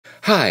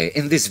Hi,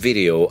 in this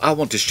video I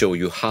want to show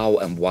you how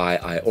and why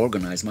I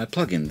organize my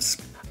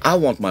plugins. I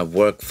want my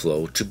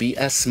workflow to be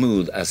as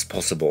smooth as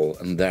possible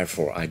and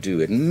therefore I do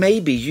it.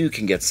 Maybe you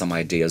can get some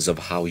ideas of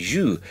how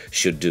you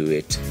should do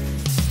it.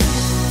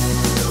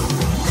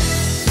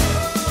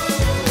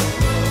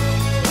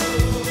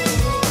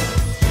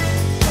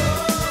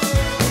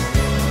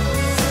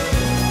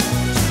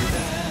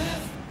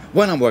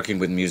 When I'm working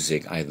with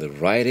music, either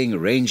writing,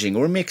 arranging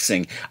or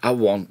mixing, I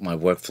want my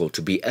workflow to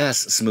be as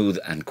smooth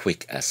and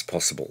quick as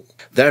possible.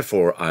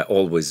 Therefore, I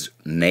always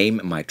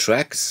name my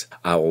tracks,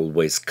 I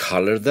always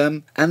color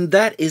them, and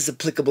that is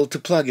applicable to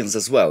plugins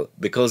as well,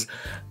 because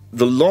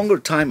the longer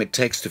time it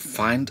takes to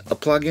find a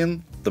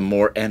plugin, the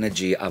more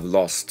energy I've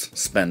lost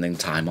spending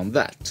time on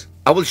that.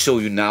 I will show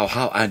you now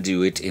how I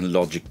do it in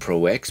Logic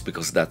Pro X,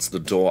 because that's the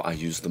DAW I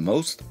use the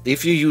most.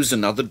 If you use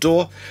another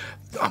DAW,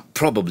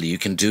 probably you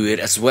can do it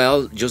as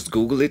well. Just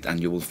Google it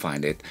and you will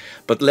find it.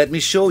 But let me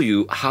show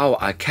you how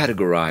I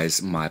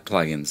categorize my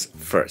plugins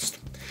first.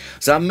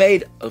 So I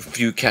made a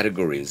few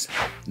categories,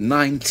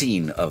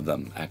 19 of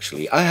them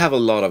actually. I have a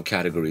lot of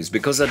categories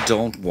because I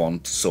don't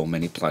want so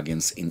many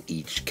plugins in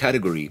each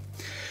category.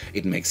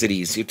 It makes it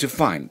easier to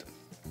find.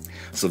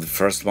 So the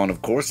first one,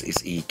 of course, is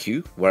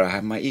EQ, where I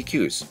have my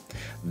EQs.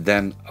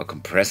 Then a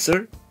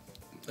compressor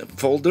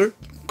folder,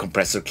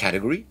 compressor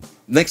category.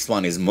 Next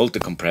one is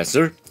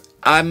multi-compressor.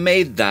 I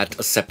made that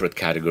a separate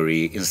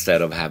category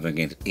instead of having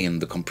it in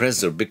the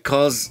compressor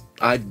because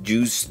I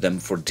use them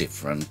for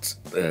different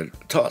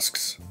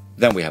tasks.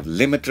 Then we have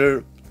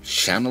limiter,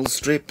 channel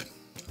strip.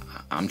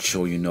 I'm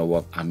sure you know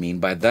what I mean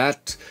by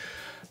that.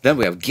 Then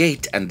we have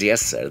gate and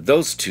de-esser.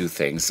 Those two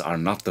things are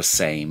not the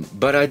same,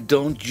 but I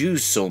don't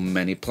use so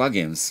many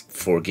plugins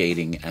for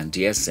gating and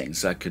de-essing,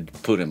 so I could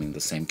put them in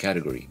the same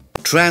category.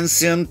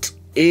 Transient,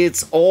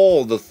 it's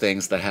all the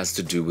things that has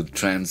to do with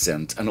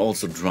transient and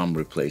also drum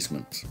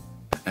replacement.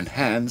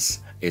 Enhance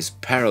is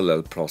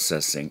parallel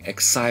processing,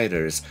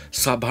 exciters,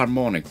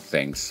 subharmonic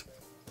things.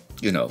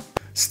 You know,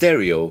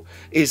 stereo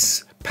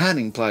is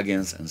panning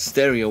plugins and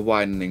stereo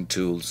widening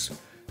tools,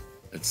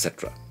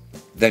 etc.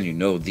 Then you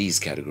know these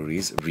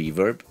categories: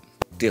 reverb,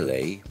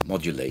 delay,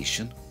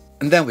 modulation.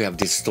 And then we have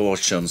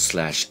distortion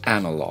 /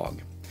 analog.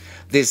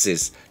 This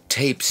is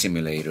tape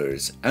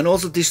simulators and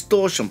also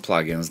distortion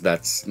plugins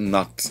that's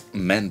not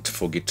meant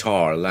for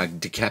guitar, like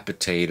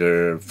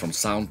Decapitator from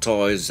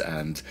Soundtoys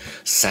and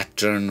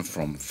Saturn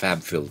from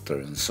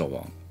FabFilter and so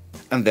on.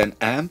 And then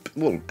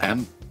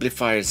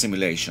amplifier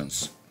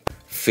simulations.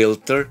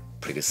 Filter,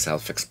 pretty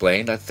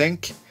self-explained I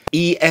think.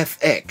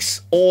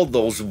 EFX, all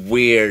those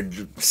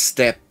weird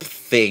step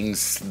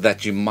things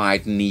that you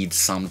might need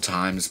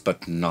sometimes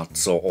but not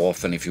so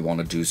often if you want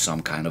to do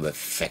some kind of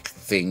effect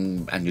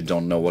thing and you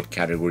don't know what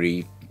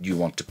category you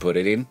want to put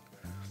it in.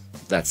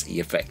 That's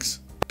EFX.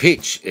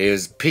 Pitch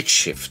is pitch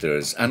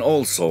shifters and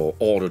also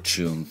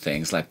auto-tune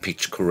things like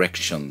pitch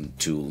correction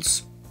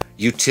tools.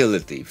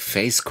 Utility,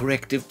 phase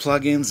corrective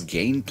plugins,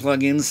 gain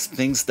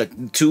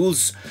plugins,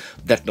 tools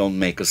that don't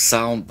make a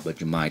sound but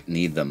you might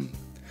need them.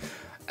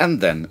 And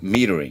then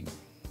metering.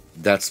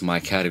 That's my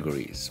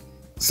categories.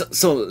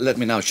 So let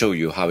me now show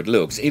you how it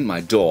looks in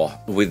my DAW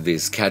with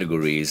these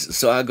categories.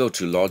 So I go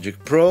to Logic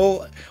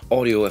Pro,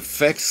 Audio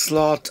Effects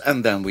slot,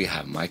 and then we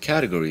have my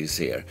categories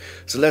here.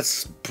 So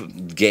let's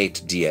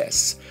gate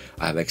DS.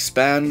 I have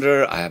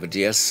expander, I have a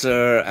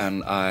de-esser,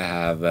 and I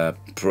have a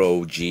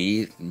Pro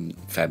G,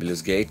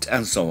 fabulous gate,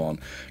 and so on.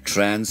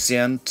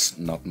 Transient,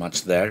 not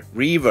much there.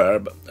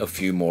 Reverb, a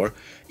few more.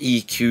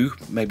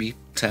 EQ, maybe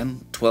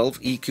 10, 12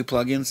 EQ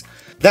plugins.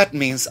 That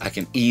means I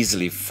can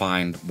easily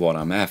find what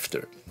I'm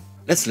after.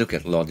 Let's look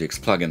at Logic's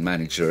plugin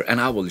manager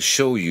and I will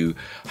show you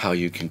how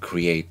you can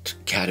create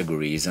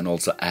categories and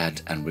also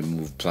add and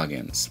remove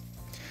plugins.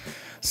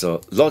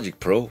 So Logic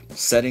Pro,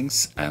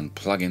 settings and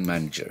plugin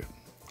manager.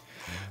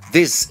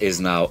 This is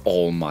now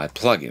all my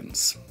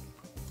plugins.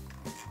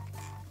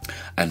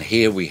 And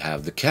here we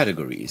have the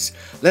categories.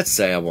 Let's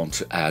say I want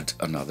to add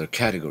another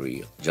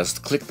category.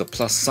 Just click the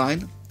plus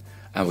sign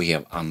and we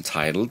have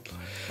untitled,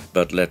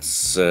 but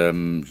let's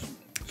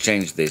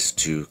change this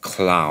to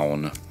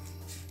clown.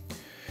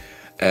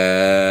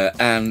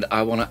 And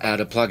I want to add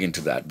a plugin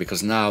to that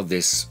because now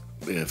this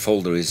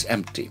folder is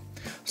empty.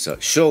 So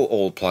show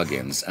all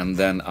plugins, and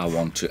then I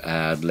want to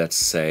add, let's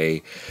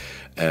say,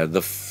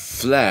 the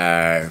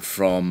flare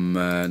from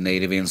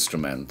Native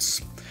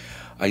Instruments.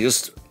 I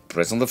just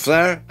press on the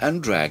flare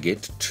and drag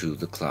it to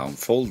the clown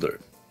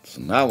folder.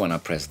 So now when I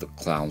press the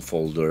clown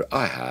folder,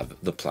 I have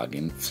the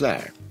plugin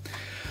flare.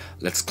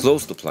 Let's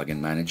close the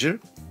plugin manager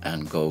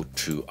and go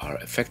to our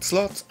effect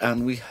slot,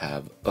 and we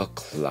have a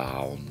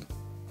clown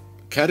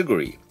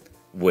category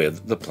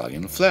with the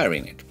plugin flare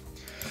in it.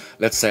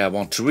 Let's say I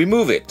want to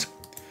remove it.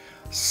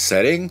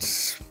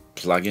 Settings,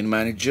 plugin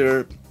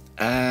manager,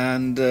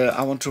 and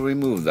I want to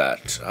remove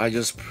that. I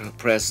just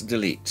press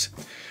delete.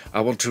 I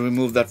want to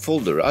remove that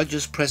folder. I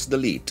just press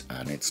delete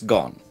and it's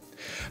gone.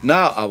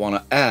 Now I want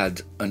to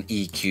add an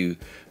EQ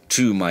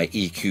to my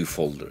EQ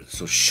folder.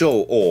 So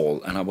show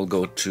all, and I will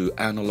go to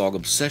Analog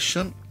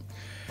Obsession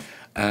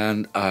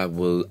and I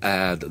will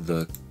add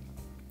the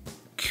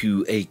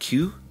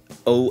EQAQ,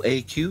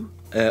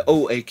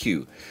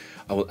 OAQ.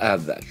 I will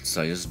add that.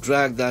 So I just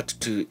drag that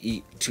to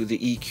the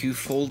EQ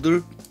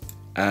folder,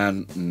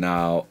 and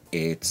now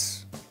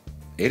is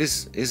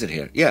it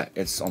here? Yeah,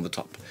 it's on the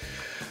top.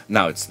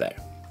 Now it's there.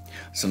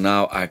 So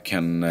now I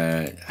can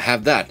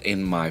have that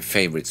in my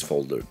favorites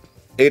folder.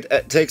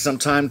 It takes some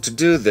time to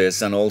do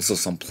this, and also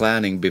some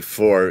planning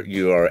before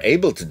you are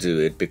able to do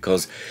it,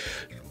 because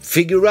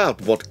figure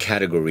out what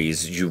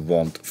categories you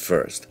want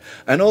first.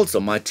 And also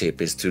my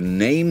tip is to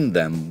name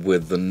them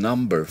with the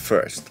number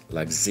first,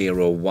 like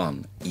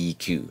 01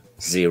 EQ,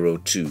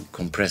 02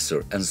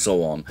 compressor, and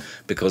so on,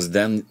 because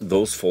then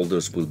those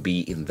folders will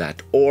be in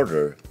that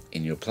order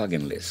in your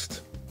plugin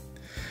list.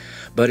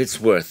 But it's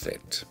worth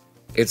it.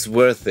 It's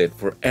worth it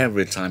for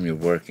every time you're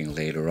working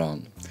later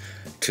on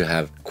to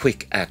have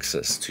quick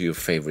access to your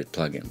favorite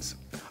plugins.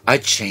 I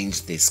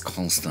change this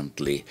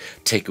constantly,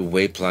 take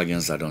away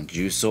plugins I don't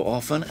use so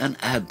often and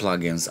add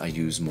plugins I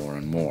use more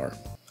and more.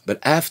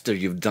 But after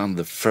you've done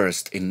the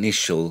first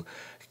initial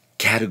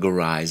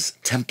categorize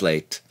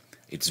template,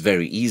 it's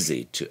very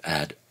easy to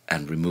add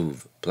and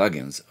remove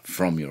plugins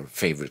from your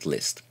favorite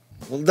list.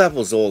 Well, that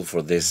was all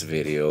for this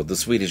video. The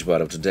Swedish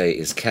word of today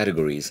is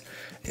categories.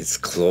 It's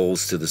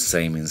close to the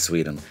same in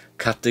Sweden.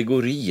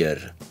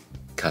 Kategorier.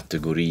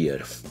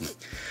 Kategorier.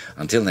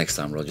 Until next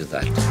time, Roger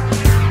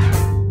that.